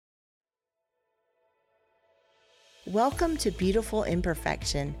Welcome to Beautiful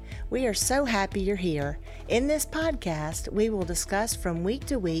Imperfection. We are so happy you're here. In this podcast, we will discuss from week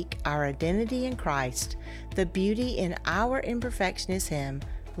to week our identity in Christ. The beauty in our imperfection is Him.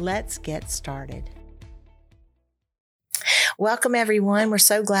 Let's get started. Welcome, everyone. We're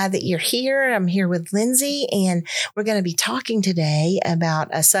so glad that you're here. I'm here with Lindsay, and we're going to be talking today about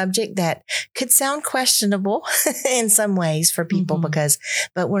a subject that could sound questionable in some ways for people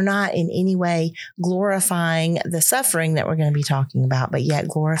but we're not in any way glorifying the suffering that we're going to be talking about, but yet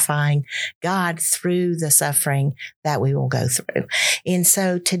glorifying God through the suffering that we will go through. And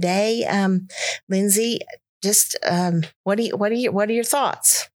so today, Lindsay, just what are your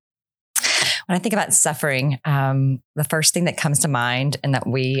thoughts? When I think about suffering, the first thing that comes to mind, and that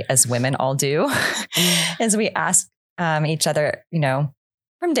we as women all do, is we ask each other,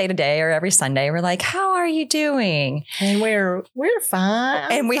 from day to day or every Sunday, we're like, "How are you doing?" And we're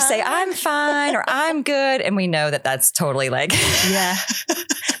fine. And we say, "I'm fine," or "I'm good," and we know that that's totally like, yeah.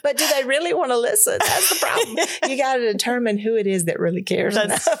 But do they really want to listen? That's the problem. You got to determine who it is that really cares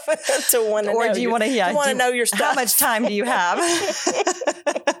enough to want to know. Or do you want to know your stuff? How much time do you have?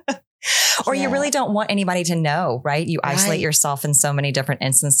 Or you really don't want anybody to know, right? You isolate yourself in so many different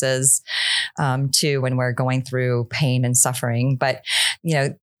instances, too, when we're going through pain and suffering. But,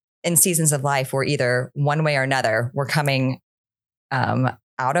 in seasons of life, we're either one way or another. We're coming out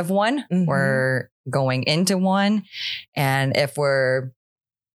of one, we're going into one. And if we're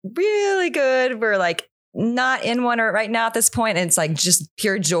really good, we're like not in one right now at this point. And it's like just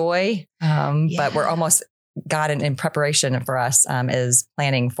pure joy. But we're almost... God in preparation for us is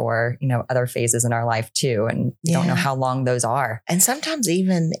planning for, other phases in our life too. And you don't know how long those are. And sometimes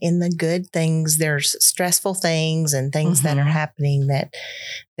even in the good things, there's stressful things and things that are happening that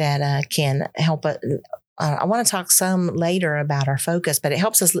can help us. I want to talk some later about our focus, but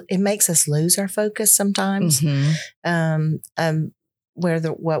it makes us lose our focus sometimes. What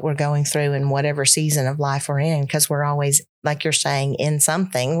we're going through in whatever season of life we're in, because we're always, like you're saying, in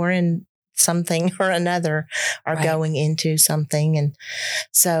something. We're in something or another, are going into something. And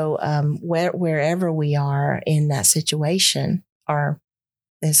so wherever we are in that situation, our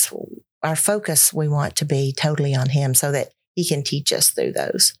focus, we want to be totally on Him so that He can teach us through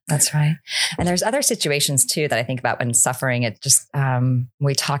those. That's right. And there's other situations too that I think about when suffering. It just,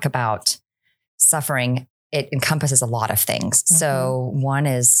 we talk about suffering, it encompasses a lot of things. So one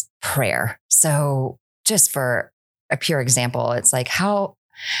is prayer. So just for a pure example, it's like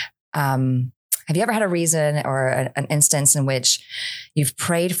have you ever had a reason or an instance in which you've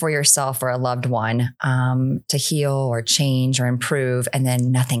prayed for yourself or a loved one to heal or change or improve, and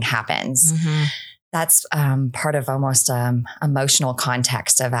then nothing happens? That's part of almost emotional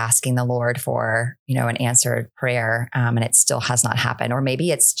context of asking the Lord for, an answered prayer, and it still has not happened. Or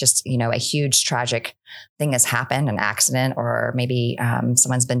maybe it's just, a huge tragic thing has happened, an accident, or maybe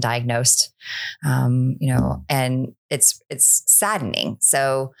someone's been diagnosed, and it's saddening.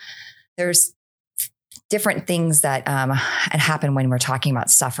 So there's different things that happen when we're talking about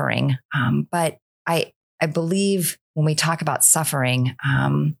suffering. But I believe when we talk about suffering,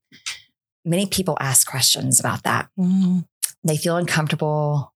 many people ask questions about that. They feel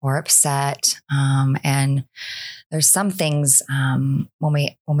uncomfortable or upset. And there's some things when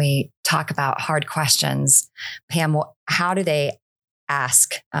we talk about hard questions, Pam, how do they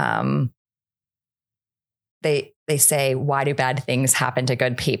ask? They say, why do bad things happen to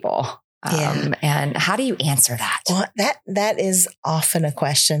good people? And how do you answer that? Well, that is often a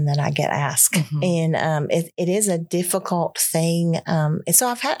question that I get asked, and it is a difficult thing. And so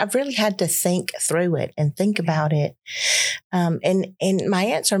I've really had to think through it and think about it. And my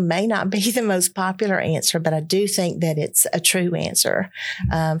answer may not be the most popular answer, but I do think that it's a true answer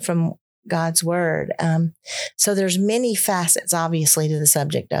from God's word. So there's many facets, obviously, to the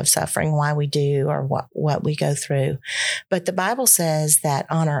subject of suffering, why we do or what we go through. But the Bible says that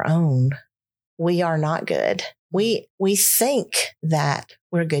on our own, we are not good. We think that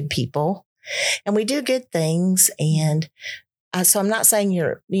we're good people and we do good things. And so I'm not saying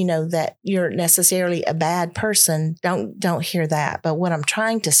that you're necessarily a bad person. Don't hear that. But what I'm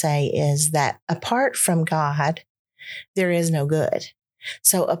trying to say is that apart from God, there is no good.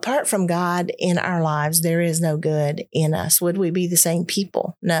 So apart from God in our lives, there is no good in us. Would we be the same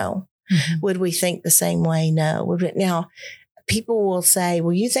people? No. Would we think the same way? No. Now, people will say,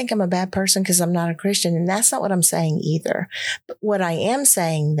 well, you think I'm a bad person because I'm not a Christian. And that's not what I'm saying either. But what I am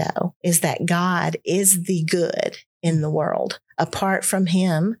saying, though, is that God is the good in the world. Apart from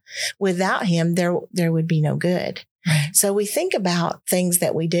Him, without Him, there would be no good. Right. So we think about things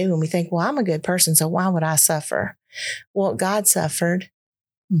that we do and we think, well, I'm a good person, so why would I suffer? Well, God suffered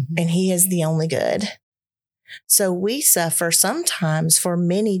and He is the only good. So we suffer sometimes for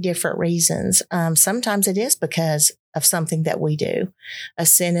many different reasons. Sometimes it is because of something that we do, a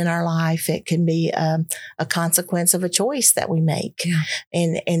sin in our life. It can be a consequence of a choice that we make. Yeah.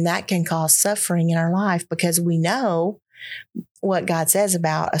 And that can cause suffering in our life because we know what God says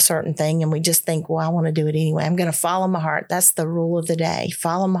about a certain thing. And we just think, well, I want to do it anyway. I'm going to follow my heart. That's the rule of the day.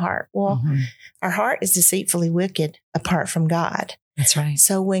 Follow my heart. Well, our heart is deceitfully wicked apart from God. That's right.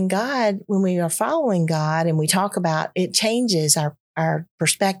 So when we are following God and we talk about it, changes our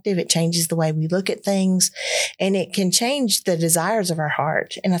perspective. It changes the way we look at things, and it can change the desires of our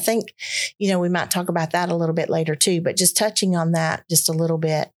heart. And I think, we might talk about that a little bit later too, but just touching on that just a little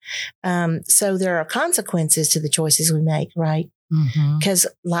bit. So there are consequences to the choices we make, right? Because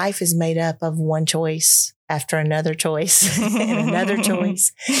life is made up of one choice after another choice and another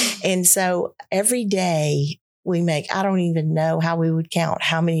choice. And so every day we make, I don't even know how we would count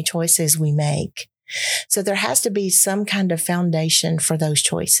how many choices we make. So there has to be some kind of foundation for those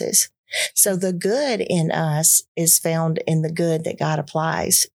choices. So the good in us is found in the good that God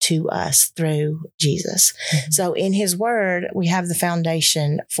applies to us through Jesus. So in his word, we have the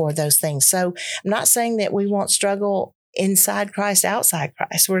foundation for those things. So I'm not saying that we won't struggle inside Christ, outside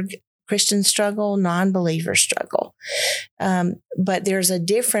Christ. Christians struggle, non-believers struggle. But there's a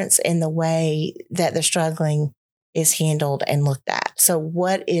difference in the way that the struggling is handled and looked at. So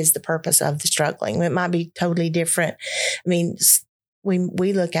what is the purpose of the struggling? It might be totally different. I mean,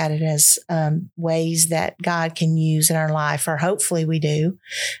 we look at it as ways that God can use in our life, or hopefully we do.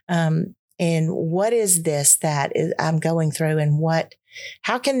 And what is this that I'm going through, and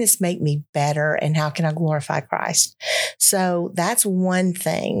how can this make me better, and how can I glorify Christ? So that's one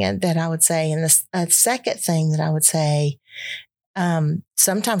thing that I would say. And the second thing that I would say,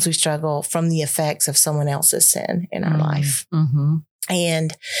 sometimes we struggle from the effects of someone else's sin in our life.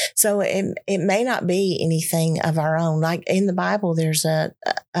 And so it may not be anything of our own. Like in the Bible, there's a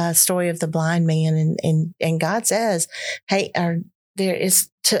story of the blind man, and God says, hey, there is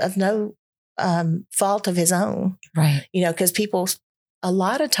of no fault of his own. Right. Because people a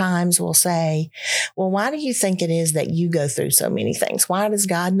lot of times will say, well, why do you think it is that you go through so many things? Why does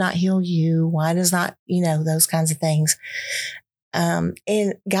God not heal you? Why does not, those kinds of things?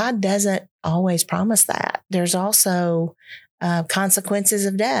 And God doesn't always promise that. There's also consequences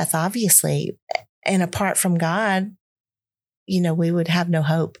of death, obviously. And apart from God, we would have no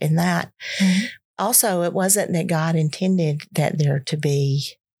hope in that. Also, it wasn't that God intended that there to be,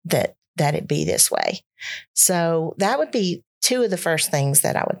 that it be this way. So that would be two of the first things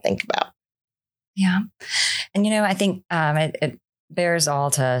that I would think about. Yeah. And, I think it bears all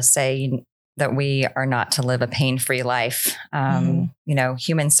to say that we are not to live a pain-free life.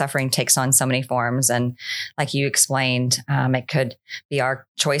 Human suffering takes on so many forms. And like you explained, it could be our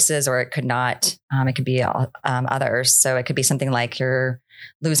choices, or it could not. It could be others. So it could be something like you're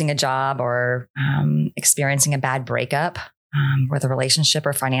losing a job, or experiencing a bad breakup with a relationship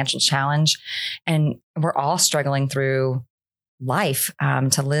or financial challenge. And we're all struggling through life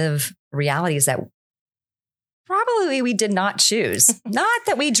to live realities that probably we did not choose, not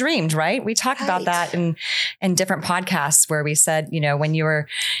that we dreamed, right? We talked about that in different podcasts where we said, when you were,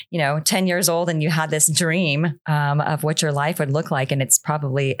 10 years old and you had this dream of what your life would look like, and it's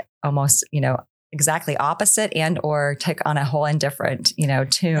probably almost, exactly opposite and or took on a whole and different,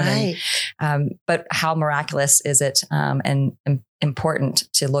 tune. Right. But how miraculous is it and important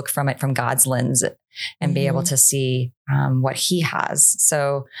to look from it from God's lens and be able to see what he has.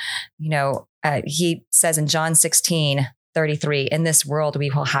 So, he says in John 16:33, in this world, we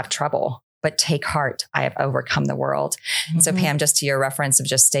will have trouble, but take heart. I have overcome the world. And so Pam, just to your reference of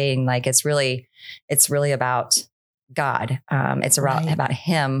just saying, like, it's really about God. It's about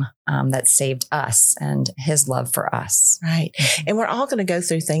him that saved us and his love for us. Right. And we're all going to go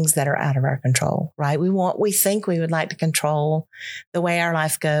through things that are out of our control, right? We think we would like to control the way our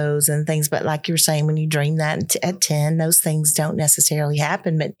life goes and things. But like you were saying, when you dream that at 10, those things don't necessarily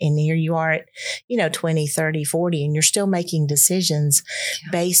happen. But here you are at, 20, 30, 40, and you're still making decisions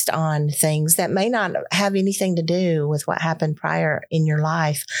based on things that may not have anything to do with what happened prior in your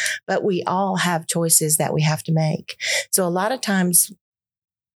life. But we all have choices that we have to make. So a lot of times,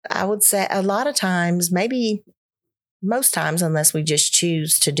 I would say maybe most times, unless we just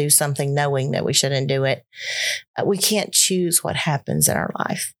choose to do something knowing that we shouldn't do it, we can't choose what happens in our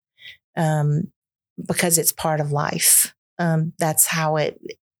life because it's part of life. That's how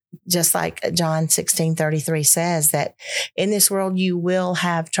just like John 16:33 says, that in this world you will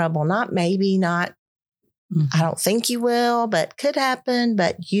have trouble. Not maybe, not I don't think you will, but could happen,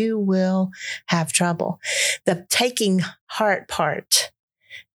 but you will have trouble. The taking heart part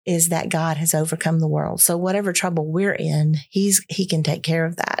is that God has overcome the world. So whatever trouble we're in, he can take care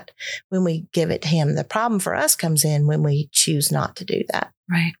of that when we give it to him. The problem for us comes in when we choose not to do that.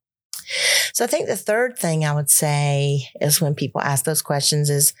 Right. So I think the third thing I would say is when people ask those questions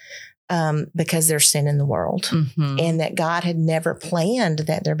is because there's sin in the world, and that God had never planned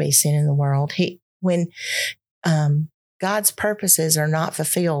that there be sin in the world. When God's purposes are not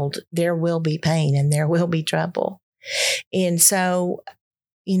fulfilled, there will be pain and there will be trouble. And so,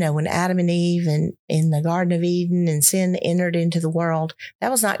 when Adam and Eve and in the Garden of Eden and sin entered into the world,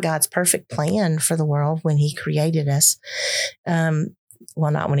 that was not God's perfect plan for the world when he created us.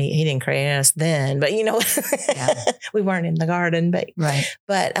 Well, not when he didn't create us then, but we weren't in the garden, but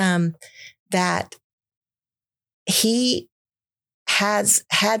that he has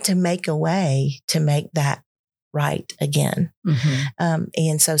had to make a way to make that right again.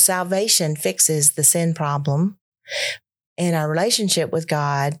 And so salvation fixes the sin problem in our relationship with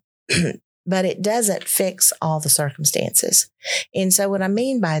God, but it doesn't fix all the circumstances. And so what I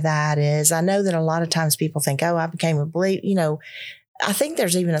mean by that is I know that a lot of times people think, oh, I became a believer, I think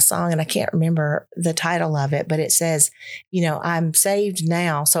there's even a song, and I can't remember the title of it, but it says, I'm saved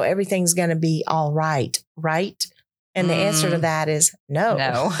now, so everything's going to be all right, right? And the answer to that is no.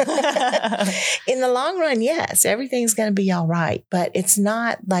 In the long run, yes, everything's going to be all right, but it's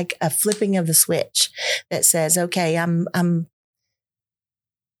not like a flipping of the switch that says, okay, I'm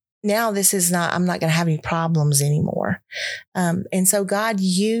now this is not, I'm not going to have any problems anymore. And so God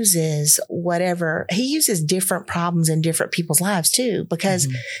uses he uses different problems in different people's lives too, because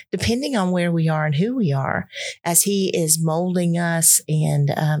depending on where we are and who we are, as he is molding us and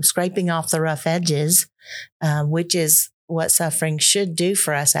scraping off the rough edges, which is what suffering should do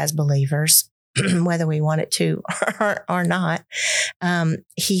for us as believers, whether we want it to or not,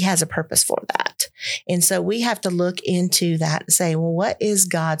 he has a purpose for that. And so we have to look into that and say, well, what is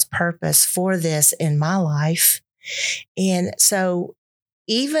God's purpose for this in my life? And so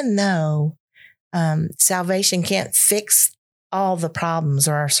even though salvation can't fix all the problems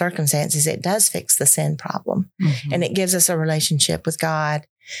or our circumstances, it does fix the sin problem. And it gives us a relationship with God.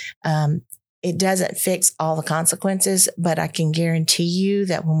 It doesn't fix all the consequences, but I can guarantee you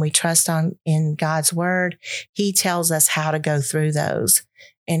that when we trust in God's word, he tells us how to go through those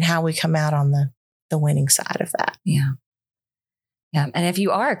and how we come out on the winning side of that. Yeah. And if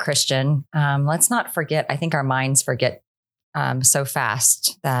you are a Christian, let's not forget, I think our minds forget so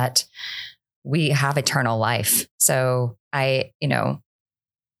fast that we have eternal life. So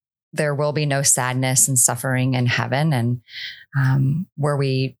there will be no sadness and suffering in heaven, and where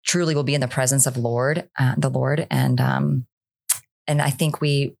we truly will be in the presence of the Lord. And I think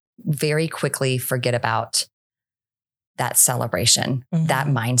we very quickly forget about that celebration, that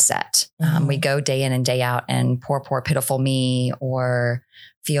mindset. We go day in and day out and poor, pitiful me, or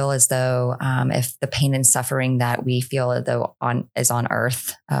feel as though if the pain and suffering that we feel as though is on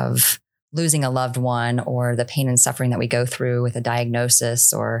earth of losing a loved one, or the pain and suffering that we go through with a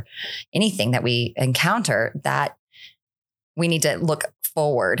diagnosis or anything that we encounter, that we need to look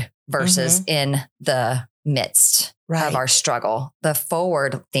forward versus in the midst of our struggle. The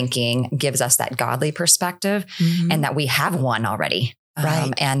forward thinking gives us that godly perspective and that we have one already.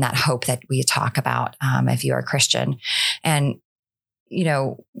 And that hope that we talk about if you are a Christian. And,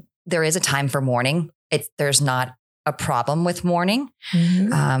 there is a time for mourning. There's not a problem with mourning.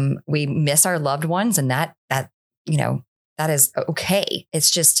 We miss our loved ones, and that is okay. It's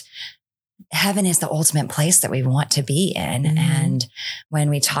just heaven is the ultimate place that we want to be in. And when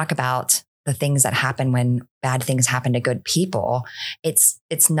we talk about the things that happen when bad things happen to good people, it's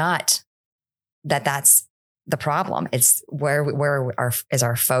not that's the problem. It's where is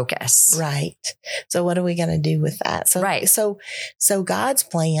our focus. Right. So what are we going to do with that? So God's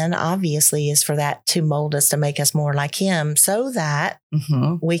plan obviously is for that to mold us, to make us more like him, so that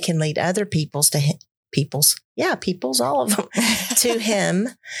we can lead other peoples, all of them to him.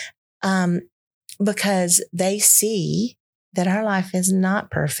 Because they see that our life is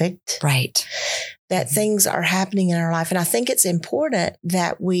not perfect. Right. That things are happening in our life. And I think it's important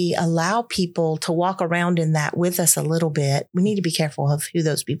that we allow people to walk around in that with us a little bit. We need to be careful of who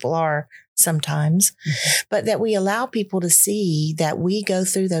those people are sometimes, but that we allow people to see that we go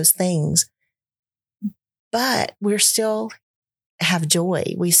through those things, but we're still have joy.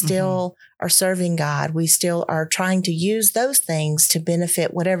 We still are serving God. We still are trying to use those things to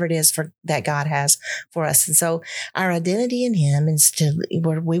benefit whatever it is that God has for us. And so our identity in him is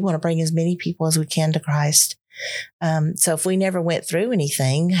we want to bring as many people as we can to Christ. So if we never went through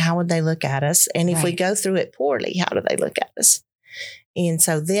anything, how would they look at us? And if we go through it poorly, how do they look at us? And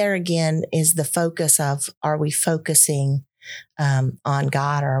so there again is the focus of, are we focusing on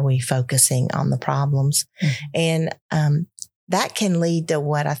God, or are we focusing on the problems? And that can lead to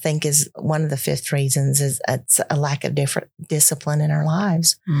what I think is one of the fifth reasons is it's a lack of different discipline in our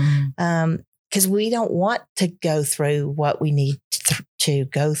lives. Because we don't want to go through what we need to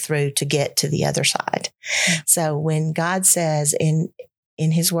go through to get to the other side. So when God says in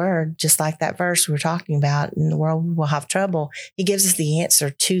his word, just like that verse we were talking about, in the world we will have trouble, he gives us the answer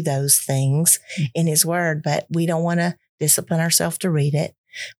to those things in his word, but we don't want to discipline ourselves to read it.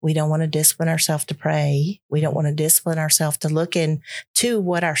 We don't want to discipline ourselves to pray. We don't want to discipline ourselves to look into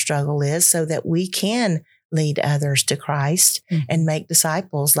what our struggle is so that we can lead others to Christ and make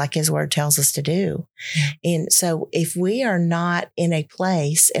disciples like his word tells us to do. And so if we are not in a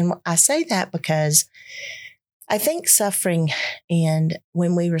place, and I say that because I think suffering, and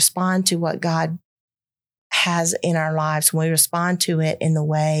when we respond to what God has in our lives, when we respond to it in the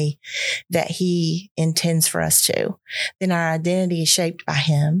way that he intends for us to, then our identity is shaped by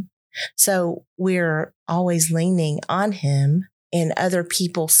him. So we're always leaning on him, and other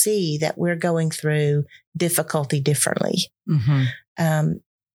people see that we're going through difficulty differently. Man,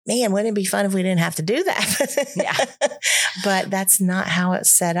 wouldn't it be fun if we didn't have to do that? But that's not how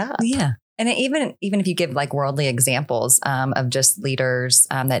it's set up. Yeah. And even if you give like worldly examples of just leaders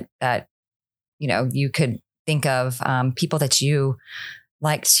that you could think of people that you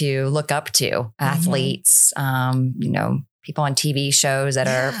like to look up to, athletes, people on TV shows that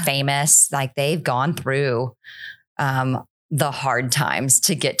are famous, like they've gone through the hard times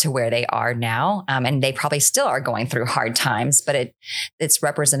to get to where they are now. And they probably still are going through hard times, but it's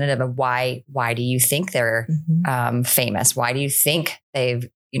representative of why do you think they're famous? Why do you think they've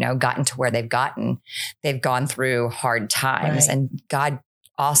gotten to where they've gotten? They've gone through hard times. Right. And God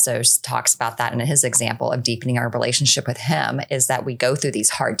also talks about that in his example of deepening our relationship with him, is that we go through these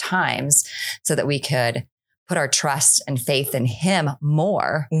hard times so that we could put our trust and faith in him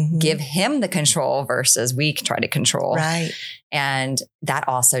more, give him the control versus we try to control. Right. And that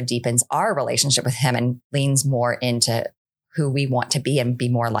also deepens our relationship with him and leans more into who we want to be and be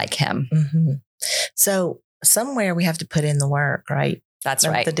more like him. So somewhere we have to put in the work, right? That's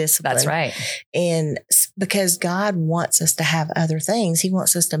right. The discipline. That's right. And because God wants us to have other things, he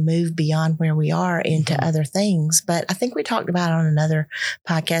wants us to move beyond where we are into other things. But I think we talked about on another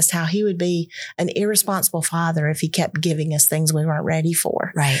podcast how he would be an irresponsible father if he kept giving us things we weren't ready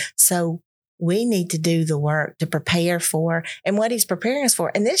for. Right. So we need to do the work to prepare for and what he's preparing us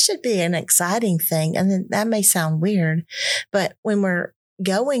for. And this should be an exciting thing. And that may sound weird, but when we're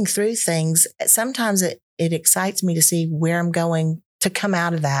going through things, sometimes it excites me to see where I'm going to come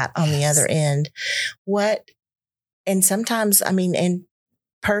out of that on the other end. And sometimes, and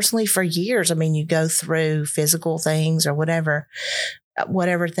personally for years, you go through physical things or whatever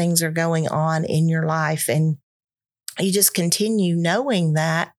things are going on in your life. And you just continue knowing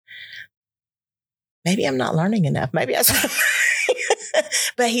that maybe I'm not learning enough. Maybe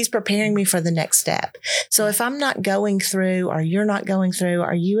but he's preparing me for the next step. So if I'm not going through, or you're not going through,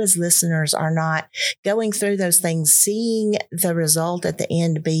 or you as listeners are not going through those things, seeing the result at the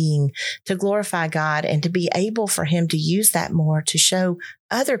end being to glorify God and to be able for him to use that more to show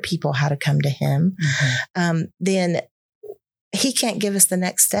other people how to come to him, then he can't give us the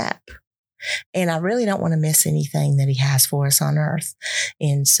next step. And I really don't want to miss anything that he has for us on earth.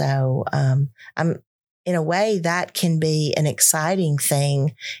 And so in a way, that can be an exciting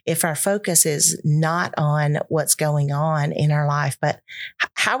thing if our focus is not on what's going on in our life, but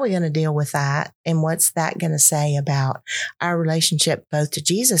how are we going to deal with that? And what's that going to say about our relationship both to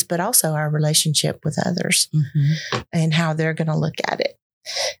Jesus, but also our relationship with others and how they're going to look at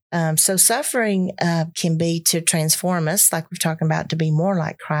it. So suffering can be to transform us, like we've talked about, to be more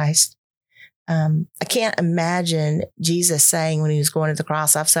like Christ. I can't imagine Jesus saying when he was going to the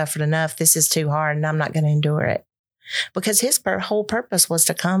cross, I've suffered enough. This is too hard and I'm not going to endure it, because his whole purpose was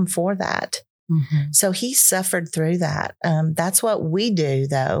to come for that. So he suffered through that. That's what we do,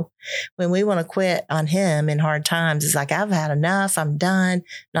 though, when we want to quit on him in hard times. It's like, I've had enough. I'm done,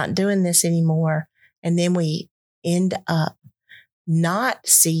 not doing this anymore. And then we end up not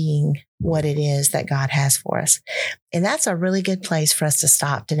seeing what it is that God has for us. And that's a really good place for us to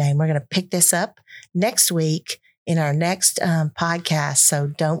stop today. And we're going to pick this up next week in our next podcast. So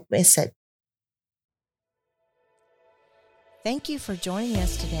don't miss it. Thank you for joining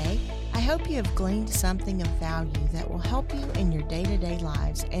us today. I hope you have gleaned something of value that will help you in your day-to-day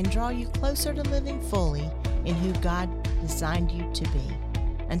lives and draw you closer to living fully in who God designed you to be.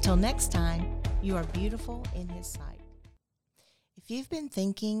 Until next time, you are beautiful in his sight. If you've been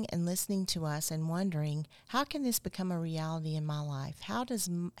thinking and listening to us and wondering, how can this become a reality in my life? How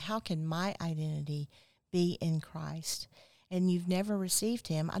can my identity be in Christ? and you've never received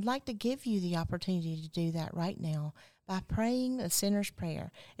him, I'd like to give you the opportunity to do that right now by praying the sinner's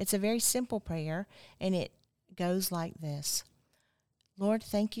prayer. It's a very simple prayer, and it goes like this. Lord,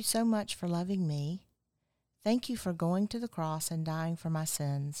 thank you so much for loving me. Thank you for going to the cross and dying for my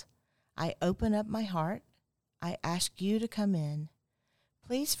sins. I open up my heart. I ask you to come in.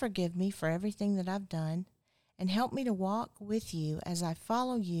 Please forgive me for everything that I've done and help me to walk with you as I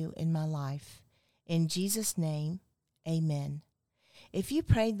follow you in my life. In Jesus' name, amen. If you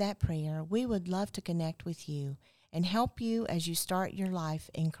prayed that prayer, we would love to connect with you and help you as you start your life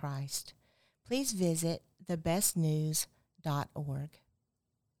in Christ. Please visit thebestnews.org.